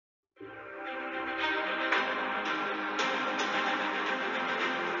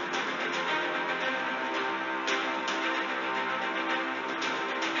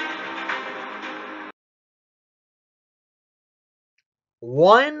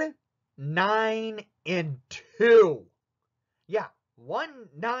1-9-2. Yeah,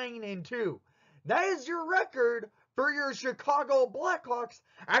 1-9-2. That is your record for your Chicago Blackhawks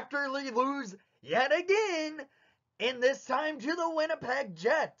after they lose yet again, and this time to the Winnipeg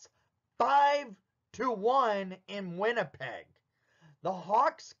Jets. 5-1 in Winnipeg. The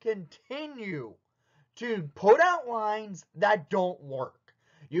Hawks continue to put out lines that don't work.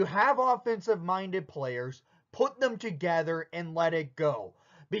 You have offensive-minded players, put them together and let it go.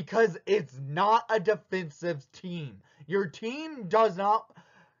 Because it's not a defensive team. Your team does not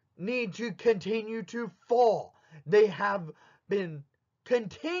need to continue to fall. They have been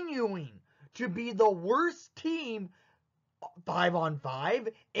continuing to be the worst team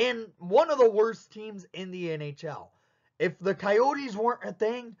 5-on-5 and one of the worst teams in the NHL. If the Coyotes weren't a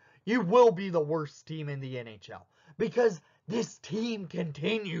thing, you will be the worst team in the NHL. Because this team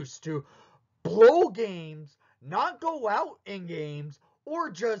continues to blow games, not go out in games,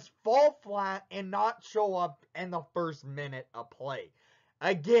 or just fall flat and not show up in the first minute of play.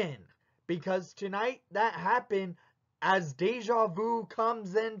 Again, because tonight that happened as deja vu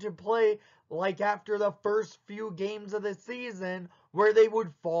comes into play, like after the first few games of the season, where they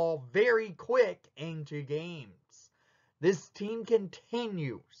would fall very quick into games. This team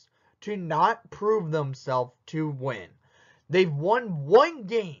continues to not prove themselves to win. They've won one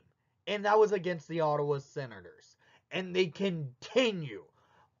game, and that was against the Ottawa Senators. And they continue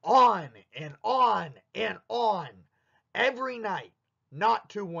on and on and on every night not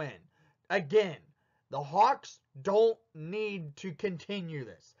to win. Again, the Hawks don't need to continue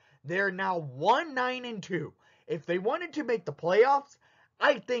this. They're now 1-9-2. If they wanted to make the playoffs,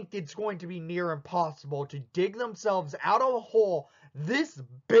 I think it's going to be near impossible to dig themselves out of a hole this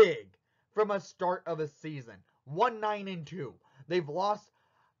big from a start of a season. 1-9-2. They've lost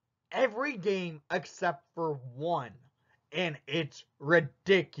every game except for one, and it's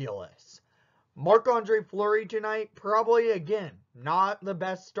ridiculous. Marc-Andre Fleury tonight, probably, again, not the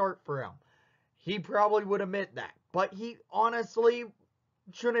best start for him. He probably would admit that, but he honestly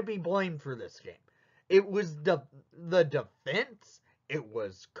shouldn't be blamed for this game. It was the defense, it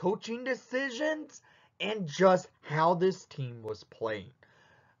was coaching decisions, and just how this team was playing.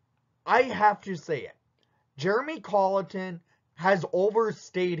 I have to say it. Jeremy Colleton has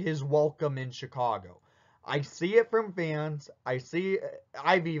overstayed his welcome in Chicago. I see it from fans.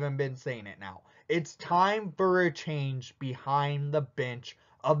 I've even been saying it now. It's time for a change behind the bench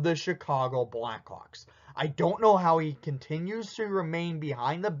of the Chicago Blackhawks. I don't know how he continues to remain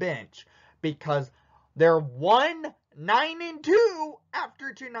behind the bench because they're 1-9-2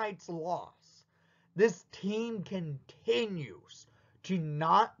 after tonight's loss. This team continues to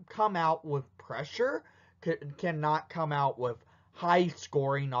not come out with pressure, cannot come out with high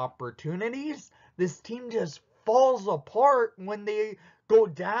scoring opportunities. This team just falls apart when they go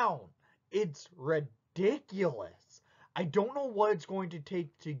down. It's ridiculous. I don't know what it's going to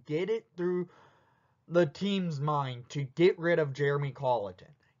take to get it through the team's mind to get rid of Jeremy Colleton.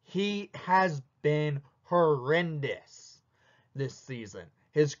 He has been horrendous this season.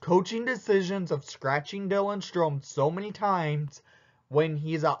 His coaching decisions of scratching Dylan Strome so many times when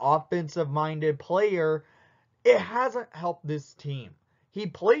he's an offensive-minded player, it hasn't helped this team. He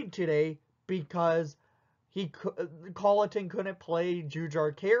played today because Colleton couldn't play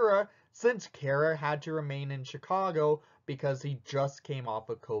Jujhar Khaira since Khaira had to remain in Chicago because he just came off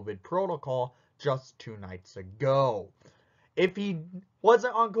a COVID protocol just 2 nights ago. If he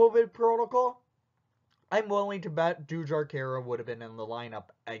wasn't on COVID protocol, I'm willing to bet Jujhar Khaira would have been in the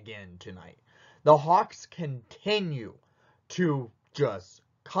lineup again tonight. The Hawks continue to just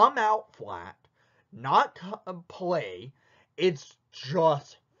come out flat, not play. It's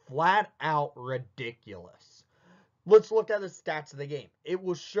just flat out ridiculous. Let's look at the stats of the game. It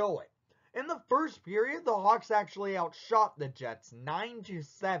will show it. In the first period, the Hawks actually outshot the Jets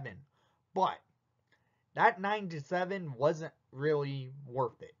 9-7. But that 9-7 wasn't really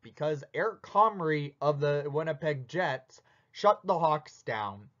worth it because Eric Comrie of the Winnipeg Jets shut the Hawks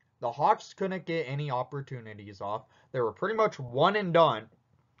down. The Hawks couldn't get any opportunities off. They were pretty much one and done,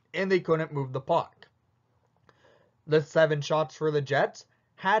 and they couldn't move the puck. The 7 shots for the Jets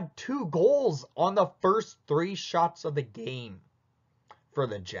had 2 goals on the first 3 shots of the game for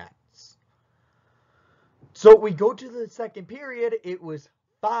the Jets. So we go to the second period. It was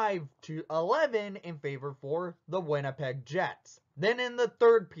 5-11 in favor for the Winnipeg Jets. Then in the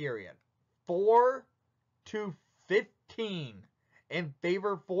third period, 4-15 in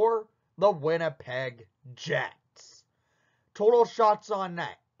favor for the Winnipeg Jets. Total shots on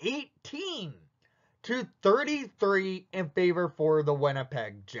net, 18-33 in favor for the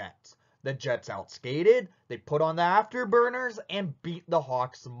Winnipeg Jets. The Jets outskated, they put on the afterburners, and beat the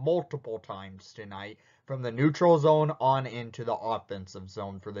Hawks multiple times tonight from the neutral zone on into the offensive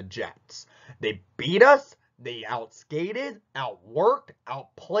zone for the Jets. They beat us, they outskated, outworked,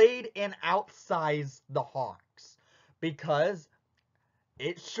 outplayed, and outsized the Hawks because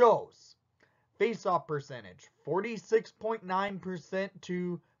it shows. Face-off percentage, 46.9%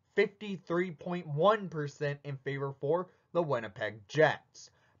 to 53.1% in favor for the Winnipeg Jets.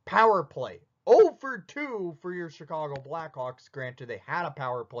 Power play, 0 for 2 for your Chicago Blackhawks. Granted, they had a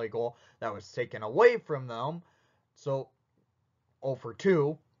power play goal that was taken away from them, so 0 for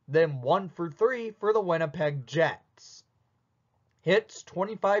 2. Then 1 for 3 for the Winnipeg Jets. Hits,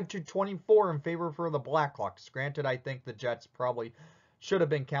 25 to 24 in favor for the Blackhawks. Granted, I think the Jets probably should have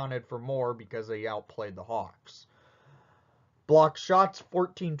been counted for more because they outplayed the Hawks. Block shots,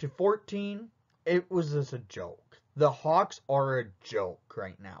 14 to 14. It was just a joke. The Hawks are a joke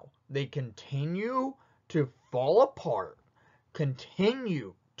right now. They continue to fall apart.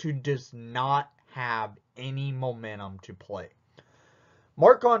 Continue to just not have any momentum to play.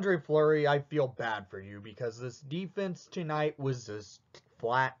 Marc-Andre Fleury, I feel bad for you because this defense tonight was just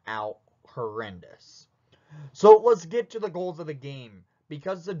flat out horrendous. So let's get to the goals of the game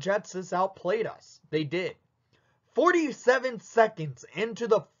because the Jets just outplayed us. They did. 47 seconds into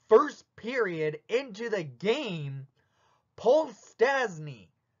the first period into the game, Paul Stastny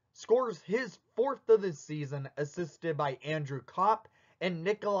scores his 4th of the season, assisted by Andrew Kopp and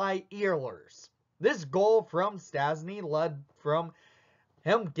Nikolai Ehlers. This goal from Stastny led from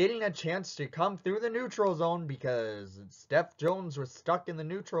him getting a chance to come through the neutral zone because Steph Jones was stuck in the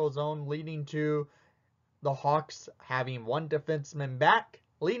neutral zone, leading to the Hawks having one defenseman back,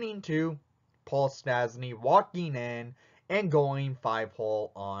 leading to Paul Stastny walking in and going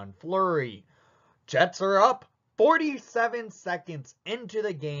 5-hole on Fleury. Jets are up 47 seconds into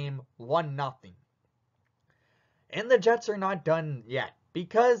the game, 1-0. And the Jets are not done yet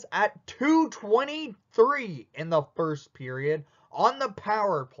because at 2:23 in the first period, on the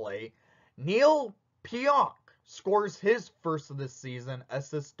power play, Neil Pionk scores his first of the season,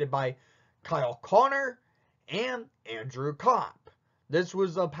 assisted by Kyle Connor and Andrew Kopp. This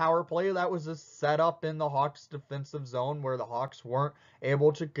was a power play that was just set up in the Hawks defensive zone where the Hawks weren't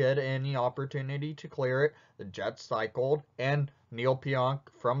able to get any opportunity to clear it. The Jets cycled, and Neil Pionk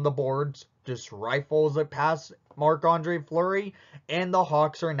from the boards just rifles it past Marc-Andre Fleury, and the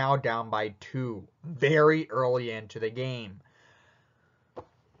Hawks are now down by 2 very early into the game.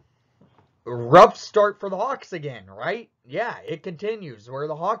 Rough start for the Hawks again, right? Yeah, it continues where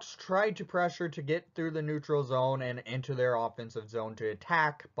the Hawks tried to pressure to get through the neutral zone and into their offensive zone to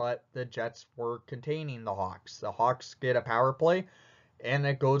attack, but the Jets were containing the Hawks. The Hawks get a power play, and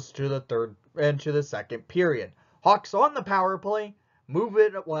it goes to the second period. Hawks on the power play, move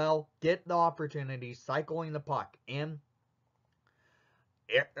it well, get the opportunity, cycling the puck, and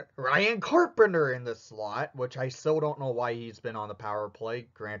Ryan Carpenter in the slot, which I still don't know why he's been on the power play.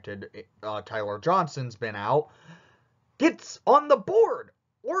 Granted, Tyler Johnson's been out. Gets on the board.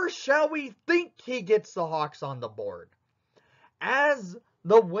 Or shall we think he gets the Hawks on the board? As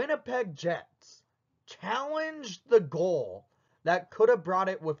the Winnipeg Jets challenged the goal that could have brought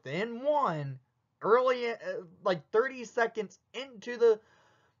it within 1 early, like 30 seconds into the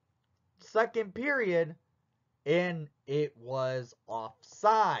second period, and it was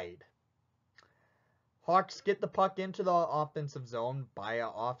offside. Hawks get the puck into the offensive zone by an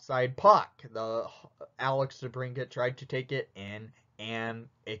offside puck. Alex DeBrincat tried to take it in, and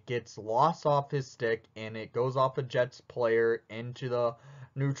it gets lost off his stick, and it goes off a Jets player into the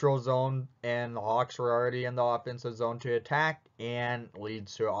neutral zone, and the Hawks were already in the offensive zone to attack, and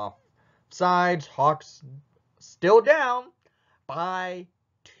leads to offsides. Hawks still down by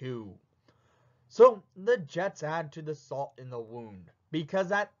 2. So the Jets add to the salt in the wound because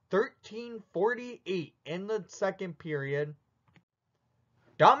at 13:48 in the second period,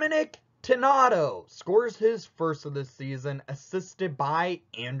 Dominic Tonnato scores his first of the season, assisted by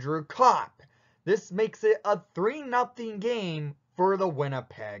Andrew Kopp. This makes it a 3-0 game for the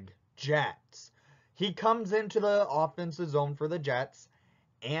Winnipeg Jets. He comes into the offensive zone for the Jets,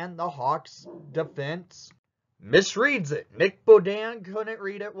 and the Hawks defense misreads it. Nick Beaudin couldn't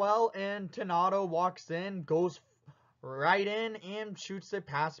read it well, and Tonnato walks in, goes right in, and shoots it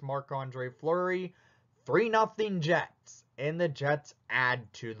past Marc-Andre Fleury. 3-0 Jets, and the Jets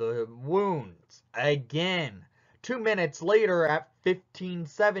add to the wounds again. 2 minutes later, at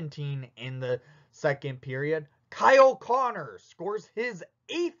 15:17 in the second period, Kyle Connor scores his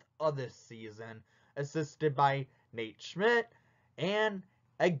 8th of the season, assisted by Nate Schmidt and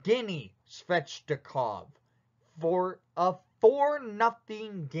Evgeny Svechnikov. for a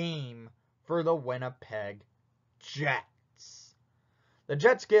 4-0 game for the Winnipeg Jets. The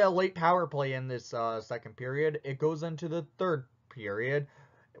Jets get a late power play in this second period. It goes into the third period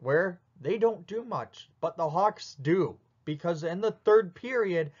where they don't do much, but the Hawks do. Because in the third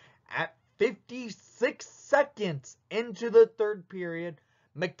period, at 56 seconds into the third period,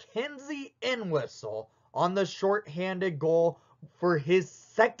 Mackenzie Entwistle on the shorthanded goal for his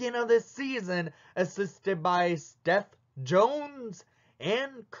second of the season, assisted by Steph Jones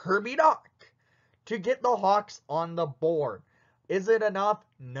and Kirby Dach, to get the Hawks on the board. Is it enough?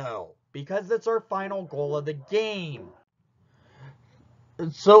 No, because it's our final goal of the game.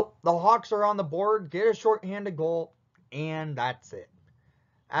 So the Hawks are on the board, get a shorthanded goal, and that's it.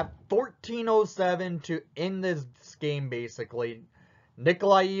 At 14:07 to end this game, basically,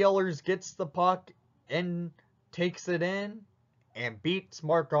 Nikolai Ehlers gets the puck and takes it in and beats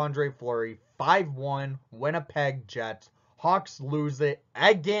Marc-Andre Fleury 5-1. Winnipeg Jets. Hawks lose it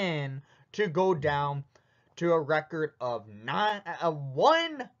again to go down to a record of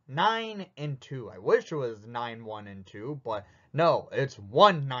 1-9-2. I wish it was 9-1-2, but no, it's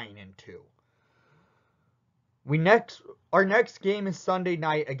 1-9-2. Our next game is Sunday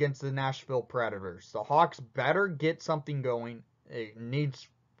night against the Nashville Predators. The Hawks better get something going. It needs,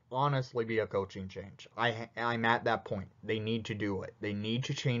 honestly, be a coaching change. I'm at that point. They need to do it. They need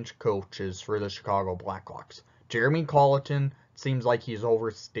to change coaches for the Chicago Blackhawks. Jeremy Colleton seems like he's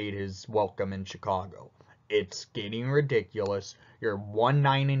overstayed his welcome in Chicago. It's getting ridiculous. You're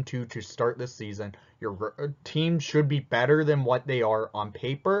 1-9-2 to start the season. Your team should be better than what they are on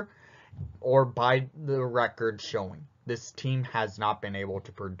paper or by the record showing. This team has not been able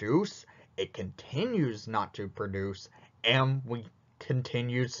to produce. It continues not to produce. And we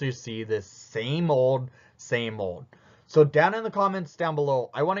continue to see this same old. So down in the comments down below,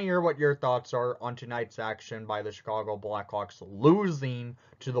 I want to hear what your thoughts are on tonight's action by the Chicago Blackhawks losing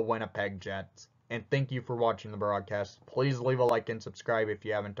to the Winnipeg Jets. And thank you for watching the broadcast. Please leave a like and subscribe if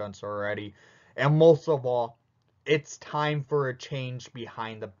you haven't done so already. And most of all, it's time for a change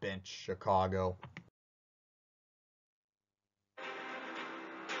behind the bench, Chicago.